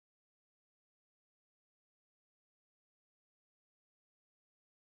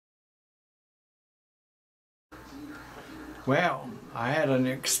Well, I had an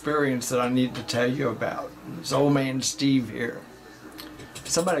experience that I need to tell you about. It's old man Steve here.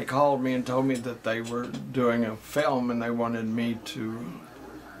 Somebody called me and told me that they were doing a film and they wanted me to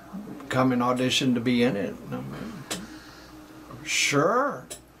come and audition to be in it. And I'm like, sure.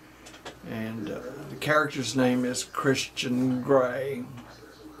 And the character's name is Christian Grey.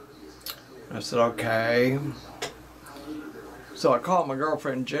 I said, okay. So I called my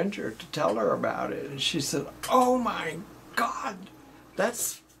girlfriend Ginger to tell her about it. And she said, oh my God,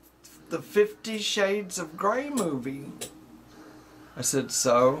 that's the 50 Shades of Grey movie. I said,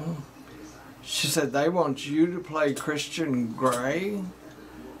 so? She said, they want you to play Christian Grey?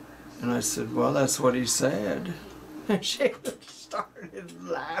 And I said, well, that's what he said. And she started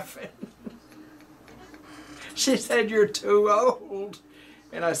laughing. She said, you're too old.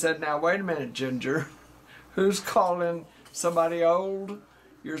 And I said, now wait a minute, Ginger. Who's calling somebody old?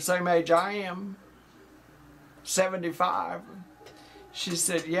 You're the same age I am. 75. She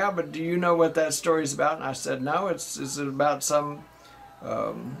said, yeah, but do you know what that story's about? And I said, no, is it about some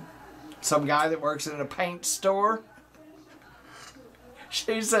guy that works in a paint store?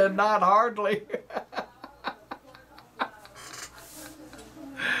 She said, not hardly.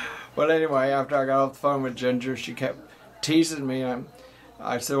 But anyway, after I got off the phone with Ginger, she kept teasing me.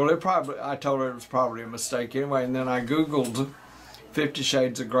 I said, well, I told her it was probably a mistake anyway. And then I Googled 50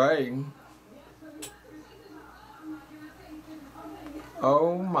 Shades of Grey.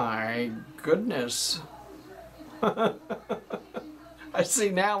 Oh my goodness. I see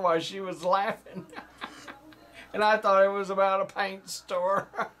now why she was laughing. And I thought it was about a paint store.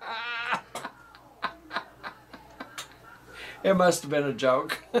 It must have been a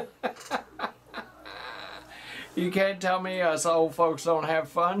joke. You can't tell me us old folks don't have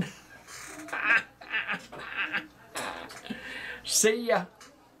fun. See ya.